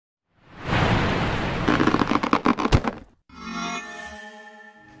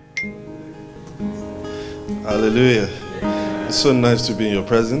Hallelujah. It's so nice to be in your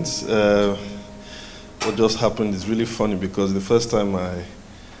presence. What just happened is really funny because the first time I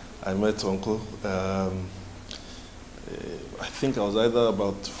met Uncle, I think I was either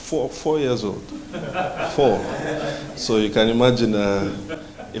about four years old. 4. So you can imagine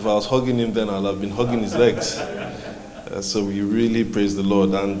if I was hugging him then, I'll have been hugging his legs. So we really praise the Lord.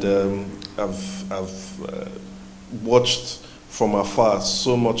 And I've watched from afar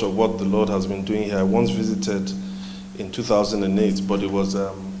so much of what the Lord has been doing here. I once visited in 2008, but it was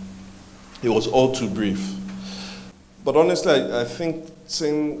all too brief. But honestly, I think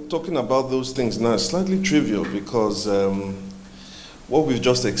talking about those things now is slightly trivial because what we've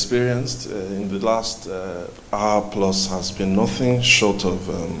just experienced in the last hour plus has been nothing short of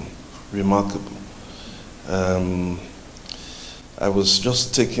remarkable. I was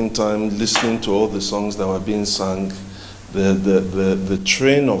just taking time listening to all the songs that were being sung, the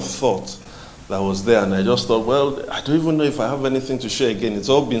train of thought that was there, and I just thought, well, I don't even know if I have anything to share again. It's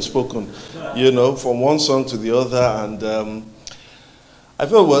all been spoken, from one song to the other, and I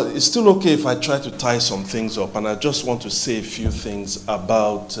felt, well, it's still okay if I try to tie some things up, and I just want to say a few things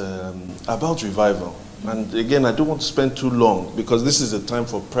about revival. And again, I don't want to spend too long because this is a time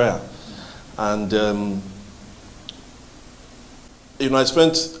for prayer, and I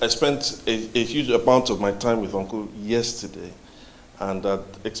spent a huge amount of my time with Uncle yesterday, and I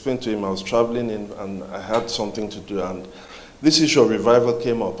explained to him I was traveling in and I had something to do, and this issue of revival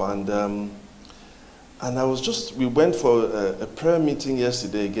came up, and we went for a prayer meeting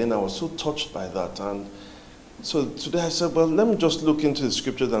yesterday again. I was so touched by that, and so today I said, well, let me just look into the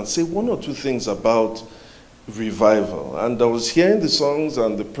scriptures and say one or two things about revival. And I was hearing the songs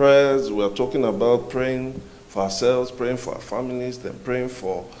and the prayers. We were talking about praying for ourselves, praying for our families, then praying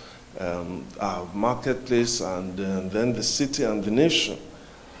for our marketplace, and then the city and the nation.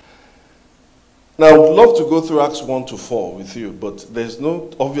 Now, I would love to go through Acts 1 to 4 with you, but there's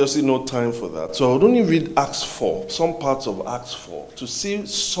obviously no time for that. So I would only read Acts 4, some parts of Acts 4, to see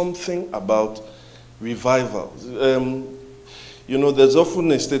something about revival. There's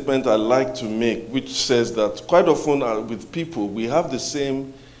often a statement I like to make, which says that quite often with people, we have the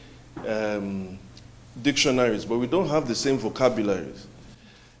same dictionaries, but we don't have the same vocabularies.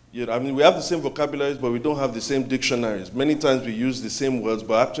 We have the same vocabularies, but we don't have the same dictionaries. Many times we use the same words,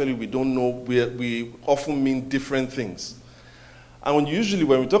 but actually we don't know, we often mean different things. And usually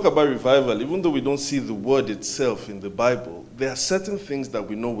when we talk about revival, even though we don't see the word itself in the Bible, there are certain things that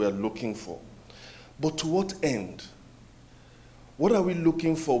we know we are looking for. But to what end? What are we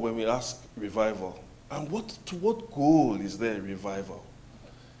looking for when we ask revival? And to what goal is there revival?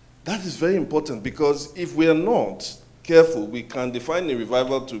 That is very important, because if we are not careful, we can define a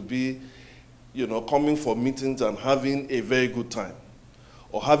revival to be, coming for meetings and having a very good time,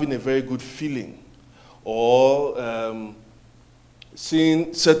 or having a very good feeling, or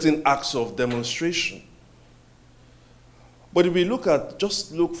seeing certain acts of demonstration. But if we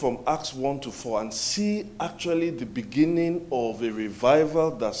just look from Acts 1 to 4 and see actually the beginning of a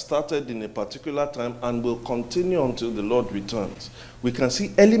revival that started in a particular time and will continue until the Lord returns, we can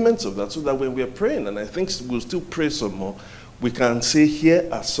see elements of that, so that when we are praying, and I think we'll still pray some more, we can say, here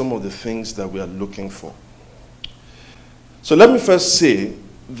are some of the things that we are looking for. So let me first say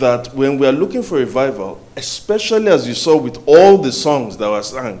that when we are looking for revival, especially as you saw with all the songs that were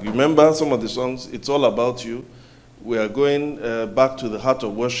sung, you remember some of the songs, It's All About You. We are going back to the heart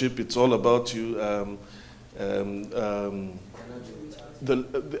of worship. It's all about you.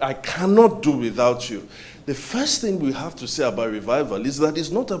 I cannot do without you. The first thing we have to say about revival is that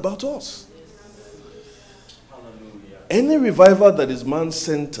it's not about us. Any revival that is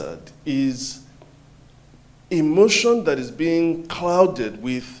man-centered is emotion that is being clouded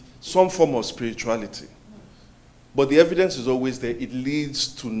with some form of spirituality. But the evidence is always there. It leads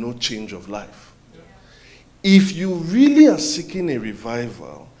to no change of life. If you really are seeking a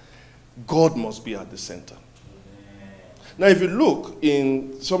revival, God must be at the center. Now, if you look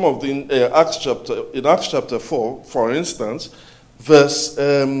in some of the Acts chapter 4, for instance, verse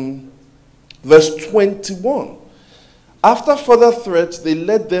 21. After further threats, they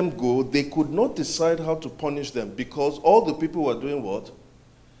let them go. They could not decide how to punish them, because all the people were doing what?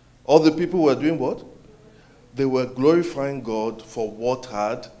 All the people were doing what? They were glorifying God for what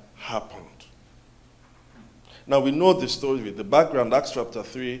had happened. Now, we know the story with the background. Acts chapter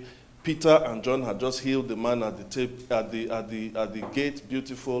 3, Peter and John had just healed the man at the gate,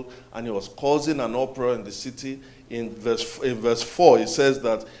 beautiful, and he was causing an uproar in the city. In verse 4, it says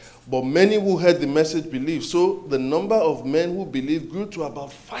that, but many who heard the message believed. So the number of men who believed grew to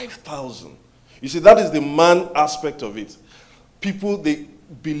about 5,000. You see, that is the man aspect of it. People, they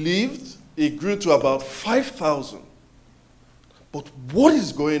believed, It grew to about 5,000. But what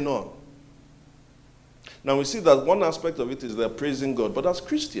is going on? Now we see that one aspect of it is they're praising God, but as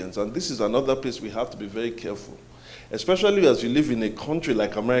Christians, and this is another place we have to be very careful, especially as you live in a country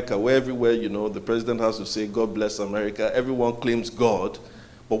like America, where everywhere, the president has to say, God bless America, everyone claims God,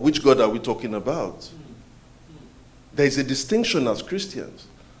 but which God are we talking about? There is a distinction as Christians.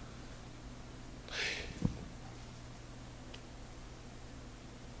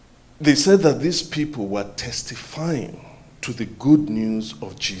 They said that these people were testifying to the good news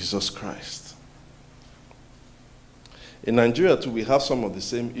of Jesus Christ. In Nigeria, too, we have some of the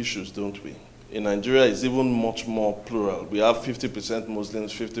same issues, don't we? In Nigeria, it's even much more plural. We have 50%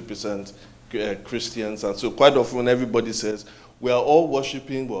 Muslims, 50% Christians, and so quite often everybody says, we are all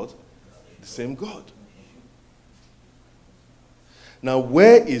worshiping what? The same God. Now,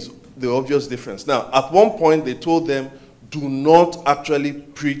 where is the obvious difference? Now, at one point, they told them, do not actually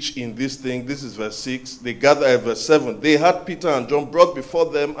preach in this thing. This is verse 6. They gathered at verse 7. They had Peter and John brought before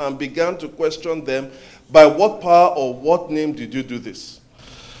them and began to question them, by what power or what name did you do this?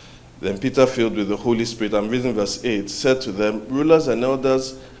 Then Peter, filled with the Holy Spirit, I'm reading verse 8, said to them, rulers and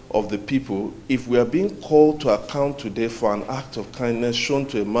elders of the people, if we are being called to account today for an act of kindness shown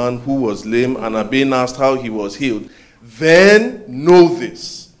to a man who was lame and are being asked how he was healed, then know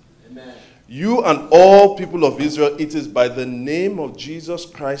this. Amen. You and all people of Israel, it is by the name of Jesus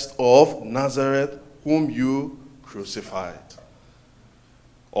Christ of Nazareth, whom you crucified.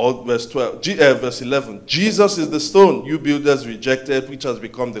 Or verse 12, verse 11, Jesus is the stone you builders rejected, which has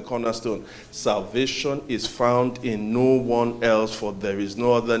become the cornerstone. Salvation is found in no one else, for there is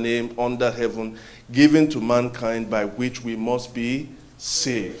no other name under heaven given to mankind by which we must be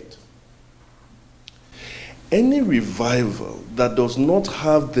saved. Any revival that does not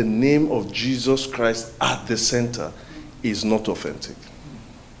have the name of Jesus Christ at the center is not authentic.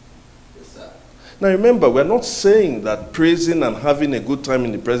 Now remember, we're not saying that praising and having a good time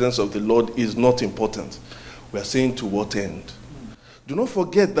in the presence of the Lord is not important. We're saying to what end? Do not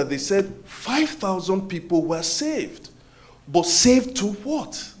forget that they said 5,000 people were saved. But saved to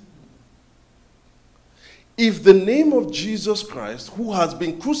what? If the name of Jesus Christ, who has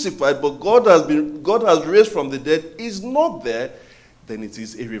been crucified, but God has raised from the dead, is not there, then it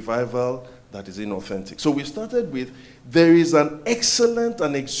is a revival that is inauthentic. So we started with, there is an excellent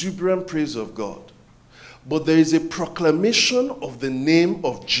and exuberant praise of God, but there is a proclamation of the name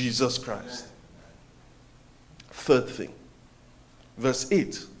of Jesus Christ. Third thing, verse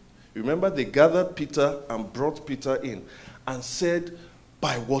 8. Remember, they gathered Peter and brought Peter in and said,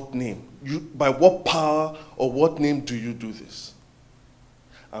 by what name? By what power or what name do you do this?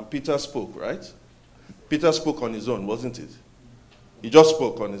 And Peter spoke, right? Peter spoke on his own, wasn't it? He just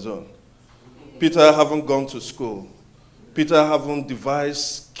spoke on his own. Peter haven't gone to school. Peter haven't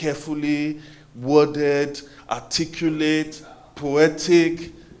devised carefully worded, articulate,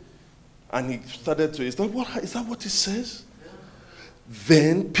 poetic. And he started to, is that what it says?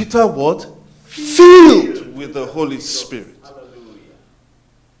 Then Peter what? Filled with the Holy Spirit.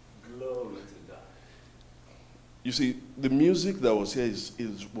 You see, the music that was here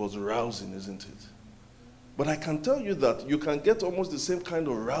was rousing, isn't it? But I can tell you that you can get almost the same kind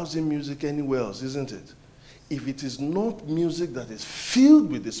of rousing music anywhere else, isn't it? If it is not music that is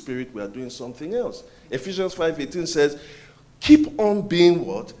filled with the Spirit, we are doing something else. Ephesians 5:18 says, keep on being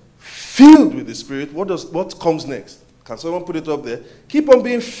what? Filled with the Spirit. What comes next? Can someone put it up there? Keep on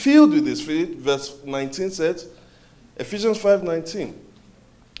being filled with the Spirit. Verse 19 says, Ephesians 5:19.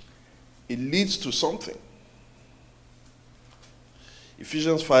 It leads to something.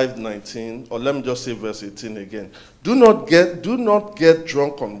 Ephesians 5:19, or let me just say verse 18 again. Do not get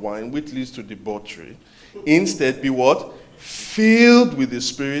drunk on wine, which leads to debauchery. Instead, be what? Filled with the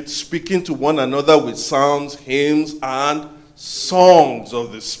Spirit, speaking to one another with psalms, hymns, and songs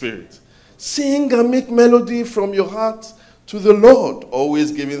of the Spirit. Sing and make melody from your heart to the Lord,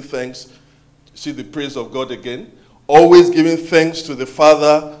 always giving thanks. See the praise of God again. Always giving thanks to the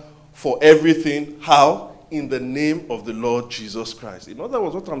Father for everything. How? In the name of the Lord Jesus Christ. In other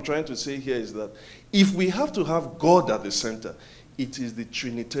words, what I'm trying to say here is that if we have to have God at the center, it is the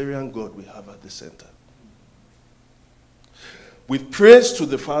Trinitarian God we have at the center. With praise to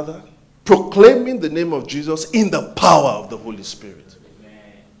the Father, proclaiming the name of Jesus in the power of the Holy Spirit. Amen.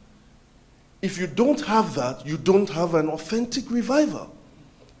 If you don't have that, you don't have an authentic revival.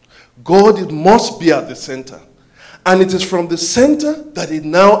 God, it must be at the center. And it is from the center that it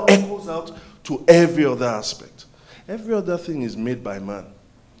now echoes out to every other aspect. Every other thing is made by man.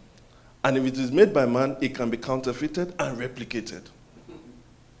 And if it is made by man, it can be counterfeited and replicated.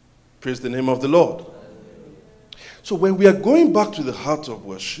 Praise the name of the Lord. So when we are going back to the heart of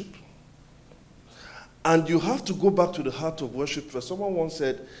worship, And you have to go back to the heart of worship first. Someone once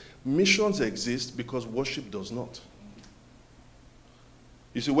said, missions exist because worship does not.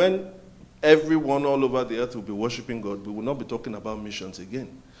 You see, when everyone all over the earth will be worshiping God, we will not be talking about missions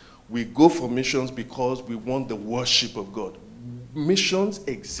again. We go for missions because we want the worship of God. Missions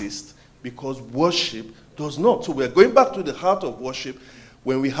exist because worship does not. So we're going back to the heart of worship.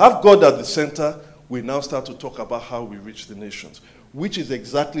 When we have God at the center, we now start to talk about how we reach the nations, which is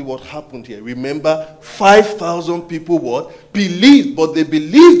exactly what happened here. Remember, 5,000 people what? Believed, but they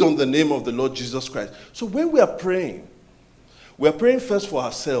believed on the name of the Lord Jesus Christ. So when we are praying first for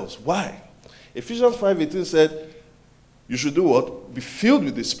ourselves. Why? Ephesians 5:18 said, you should do what? Be filled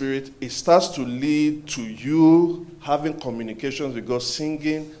with the Spirit. It starts to lead to you having communications with God,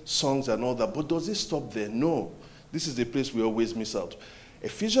 singing songs and all that. But does it stop there? No. This is the place we always miss out.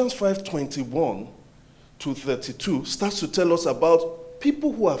 Ephesians 5:21 to 32 starts to tell us about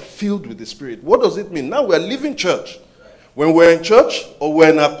people who are filled with the Spirit. What does it mean? Now we're living church. When we're in church or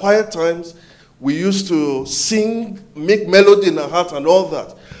we're in our quiet times, we used to sing, make melody in our heart and all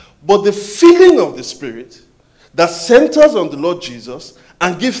that. But the filling of the Spirit that centers on the Lord Jesus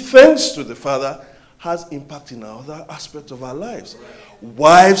and gives thanks to the Father has impact in other aspects of our lives.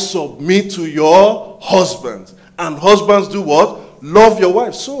 Wives, submit to your husbands. And husbands do what? Love your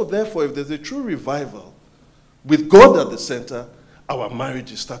wives. So therefore, if there's a true revival with God at the center, our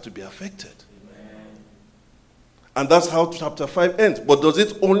marriages start to be affected. Amen. And that's how chapter 5 ends. But does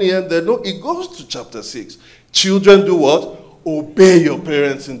it only end there? No, it goes to chapter 6. Children do what? Obey your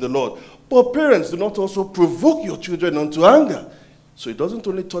parents in the Lord. But parents, do not also provoke your children unto anger. So it doesn't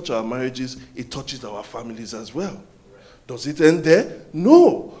only touch our marriages, it touches our families as well. Does it end there?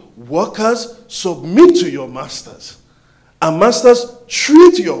 No. Workers, submit to your masters. And masters,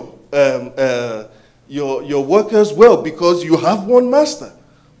 treat your workers well because you have one master.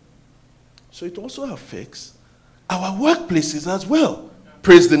 So it also affects our workplaces as well.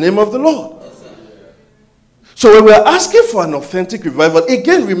 Praise the name of the Lord. So when we are asking for an authentic revival,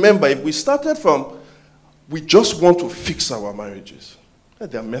 again, remember, if we started from, we just want to fix our marriages,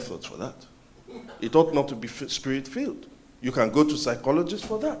 there are methods for that. It ought not to be spirit-filled. You can go to psychologists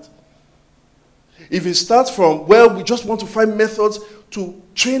for that. If it starts from, well, we just want to find methods to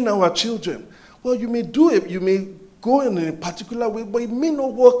train our children, well, you may do it, you may go in a particular way, but it may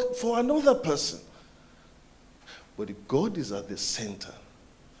not work for another person. But if God is at the center,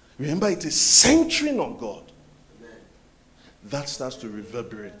 remember, it is centering on God. That starts to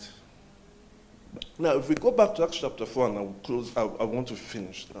reverberate. Now, if we go back to Acts chapter 4, and I will close, I want to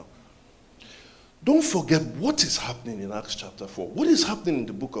finish now. Don't forget what is happening in Acts chapter 4. What is happening in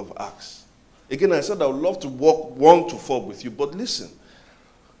the book of Acts? Again, I said I would love to walk 1 to 4 with you, but listen.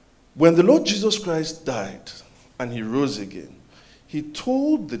 When the Lord Jesus Christ died and he rose again, he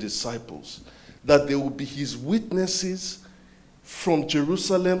told the disciples that they would be his witnesses from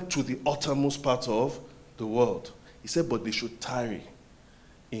Jerusalem to the uttermost part of the world. He said, but they should tarry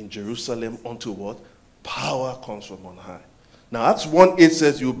in Jerusalem until what? Power comes from on high. Now, Acts 1:8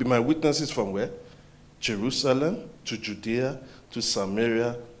 says, you will be my witnesses from where? Jerusalem, to Judea, to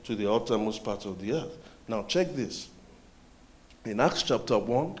Samaria, to the uttermost part of the earth. Now, check this. In Acts chapter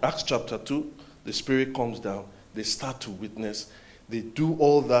 1, Acts chapter 2, the Spirit comes down. They start to witness. They do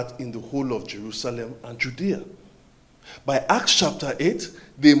all that in the whole of Jerusalem and Judea. By Acts chapter 8,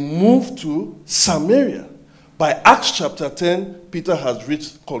 they move to Samaria. By Acts chapter 10, Peter has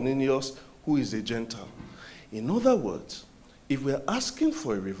reached Cornelius, who is a Gentile. In other words, if we're asking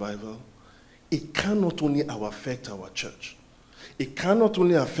for a revival, it cannot only affect our church. It cannot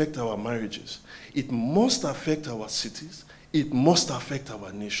only affect our marriages. It must affect our cities. It must affect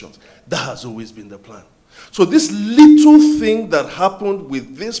our nations. That has always been the plan. So this little thing that happened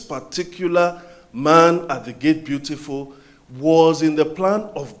with this particular man at the Gate Beautiful was in the plan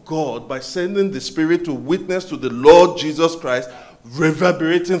of God by sending the Spirit to witness to the Lord Jesus Christ,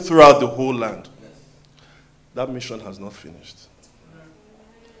 reverberating throughout the whole land. That mission has not finished.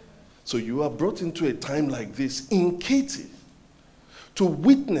 So you are brought into a time like this in Katy to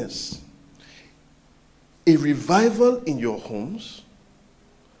witness a revival in your homes,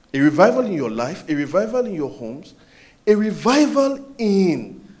 a revival in your life, a revival in your homes, a revival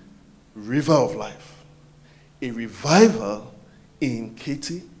in River of Life, a revival in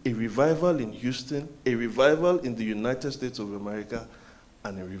Katy, a revival in Houston, a revival in the United States of America,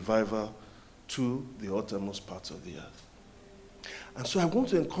 and a revival to the uttermost parts of the earth. And so I want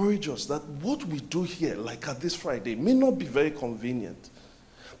to encourage us that what we do here, like at this Friday, may not be very convenient,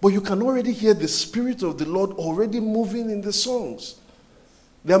 but you can already hear the Spirit of the Lord already moving in the songs.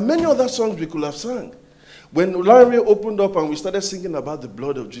 There are many other songs we could have sung, When Larry opened up and we started singing about the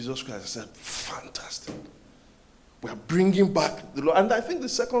blood of Jesus Christ, I said, fantastic. We are bringing back the Lord. And I think the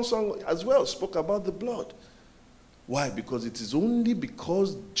second song as well spoke about the blood. Why? Because it is only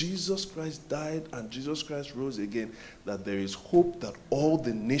because Jesus Christ died and Jesus Christ rose again that there is hope that all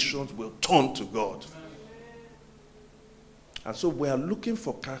the nations will turn to God. And so we are looking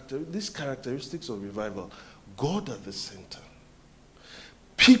for these characteristics of revival. God at the center.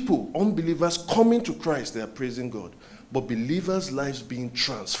 People, unbelievers coming to Christ, they are praising God. But believers' lives being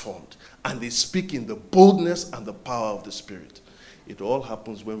transformed. And they speak in the boldness and the power of the Spirit. It all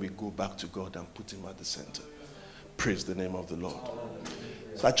happens when we go back to God and put him at the center. Praise the name of the Lord.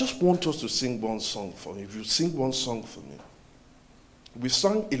 So I just want us to sing one song for me. If you sing one song for me. We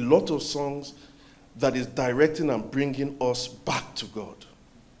sang a lot of songs that is directing and bringing us back to God.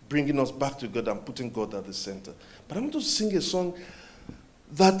 Bringing us back to God and putting God at the center. But I want to sing a song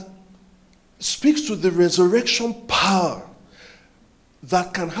that speaks to the resurrection power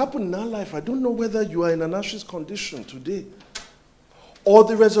that can happen in our life. I don't know whether you are in an anxious condition today. Or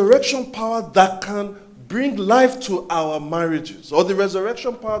the resurrection power that can bring life to our marriages. Or the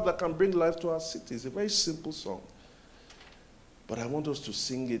resurrection power that can bring life to our cities. A very simple song. But I want us to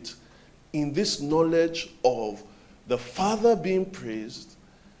sing it in this knowledge of the Father being praised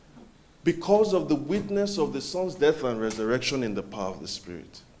because of the witness of the Son's death and resurrection in the power of the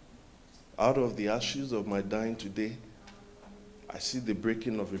Spirit. Out of the ashes of my dying today, I see the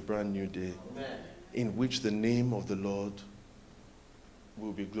breaking of a brand new day. Amen. In which the name of the Lord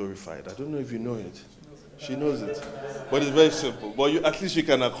will be glorified. I don't know if you know it. She knows it. But it's very simple. But at least you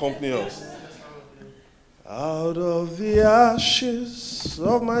can accompany us. Out of the ashes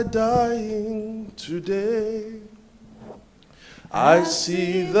of my dying today, I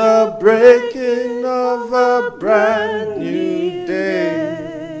see the breaking of a brand new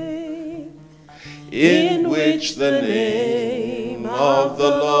day, in which the name of the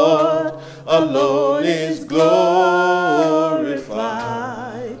Lord alone is glorified.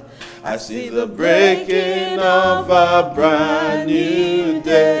 I see the breaking of a brand new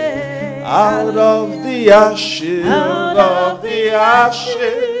day. Out of the ashes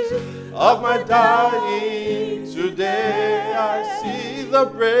of my dying today, I see the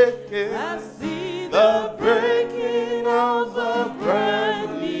breaking of a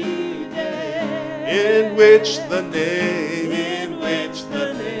brand new day, in which the name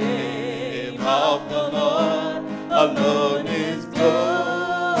of the Lord alone is glorified.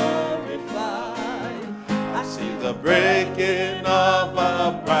 I see the breaking of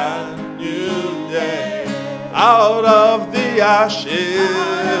a brand new day. Out of the ashes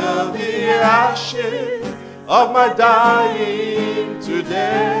of my dying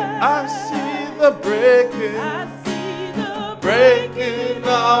today, I see the breaking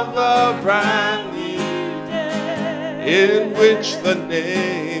of a brand new day, in which the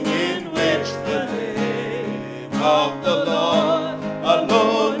name of the Lord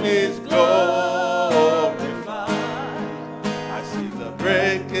alone is glorified. I see the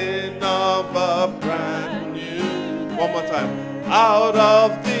breaking of a brand new day. One more time. Out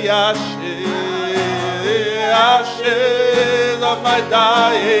of the ashes of my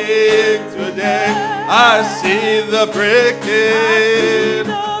dying today, I see the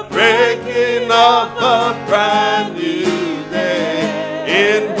breaking of a brand new day,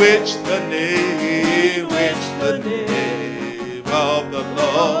 in which the name of the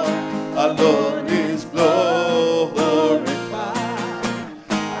Lord alone is glorified.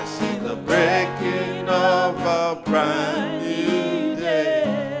 I see the breaking of a brand new day,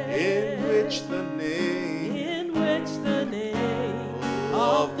 in which the name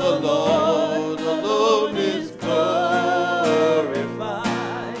of the Lord alone is glorified.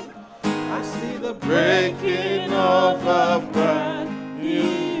 I see the breaking of a brand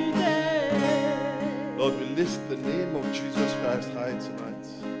new day. Lord, we lift the name of Jesus Christ high tonight.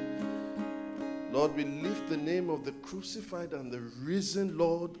 Lord, we lift the name of the crucified and the risen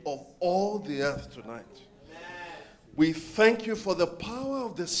Lord of all the earth tonight. We thank you for the power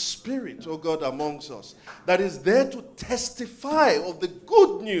of the Spirit, oh God, amongst us, that is there to testify of the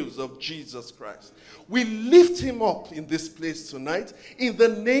good news of Jesus Christ. We lift him up in this place tonight in the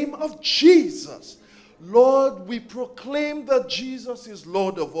name of Jesus. Lord, we proclaim that Jesus is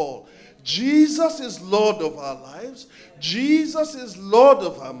Lord of all. Jesus is Lord of our lives. Jesus is Lord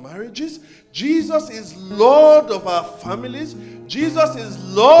of our marriages. Jesus is Lord of our families. Jesus is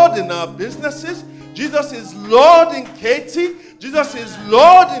Lord in our businesses. Jesus is Lord in Katy. Jesus is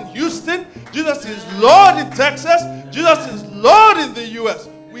Lord in Houston. Jesus is Lord in Texas. Jesus is Lord in the U.S.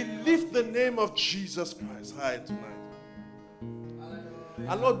 We lift the name of Jesus Christ high tonight.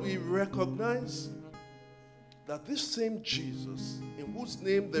 And Lord, we recognize that this same Jesus, in whose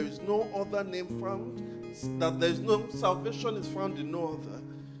name there is no other name found, that there is no salvation is found in no other,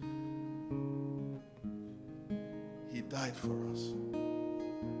 he died for us.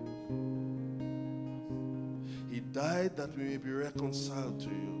 He died that we may be reconciled to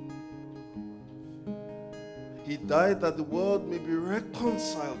you. He died that the world may be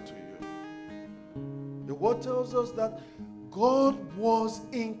reconciled to you. The word tells us that God was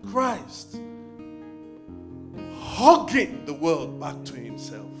in Christ, hugging the world back to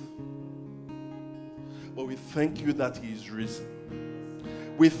himself. But we thank you that he is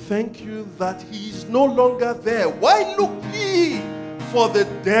risen. We thank you that he is no longer there. Why look ye for the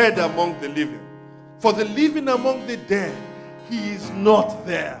dead among the living? For the living among the dead, he is not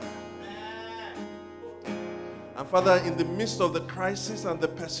there. And Father, in the midst of the crisis and the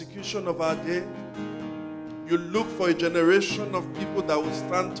persecution of our day, you look for a generation of people that will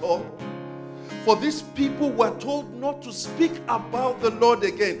stand tall. For these people were told not to speak about the Lord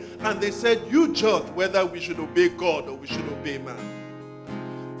again. And they said, you judge whether we should obey God or we should obey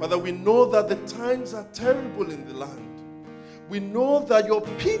man. Father, we know that the times are terrible in the land. We know that your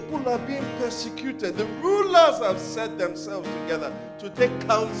people are being persecuted. The rulers have set themselves together to take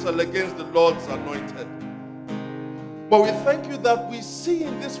counsel against the Lord's anointed. But we thank you that we see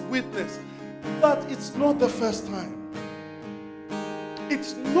in this witness that it's not the first time.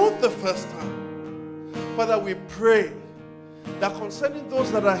 It's not the first time. Father, we pray that concerning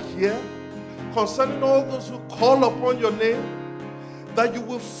those that are here, concerning all those who call upon your name, that you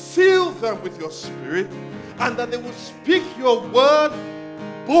will fill them with your spirit and that they will speak your word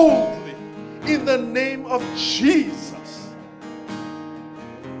boldly in the name of Jesus.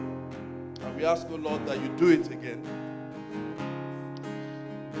 And we ask, oh Lord, that you do it again.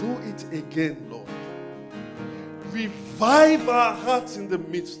 Do it again, Lord. Revive our hearts in the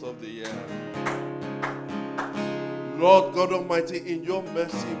midst of the year. Lord God Almighty, in your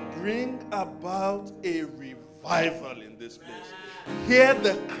mercy, bring about a revival in this place. Hear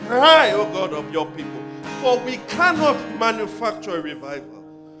the cry, O God, of your people, for we cannot manufacture a revival.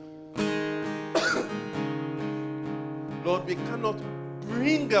 Lord, we cannot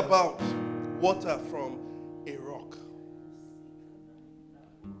bring about water from a rock.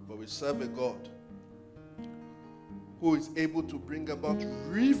 But we serve a God who is able to bring about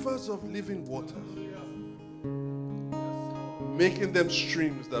rivers of living water, making them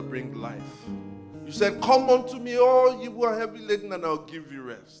streams that bring life. You said, come unto me, all you who are heavy laden, and I'll give you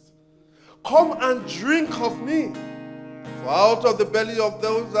rest. Come and drink of me. For out of the belly of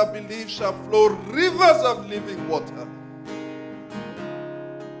those that believe shall flow rivers of living water.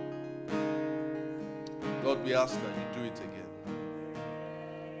 Lord, we ask that you do it again.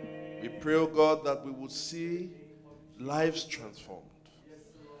 We pray, oh God, that we will see lives transformed.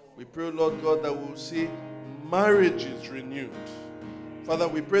 We pray, Lord God, that we will see marriages renewed. Father,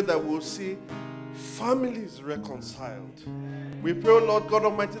 we pray that we will see families reconciled. We pray, Lord God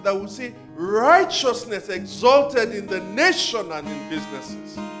Almighty, that we'll see righteousness exalted in the nation and in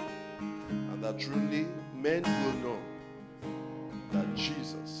businesses. And that truly men will know that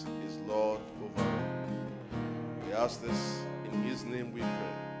Jesus is Lord over all. We ask this in his name we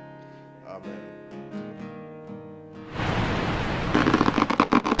pray. Amen.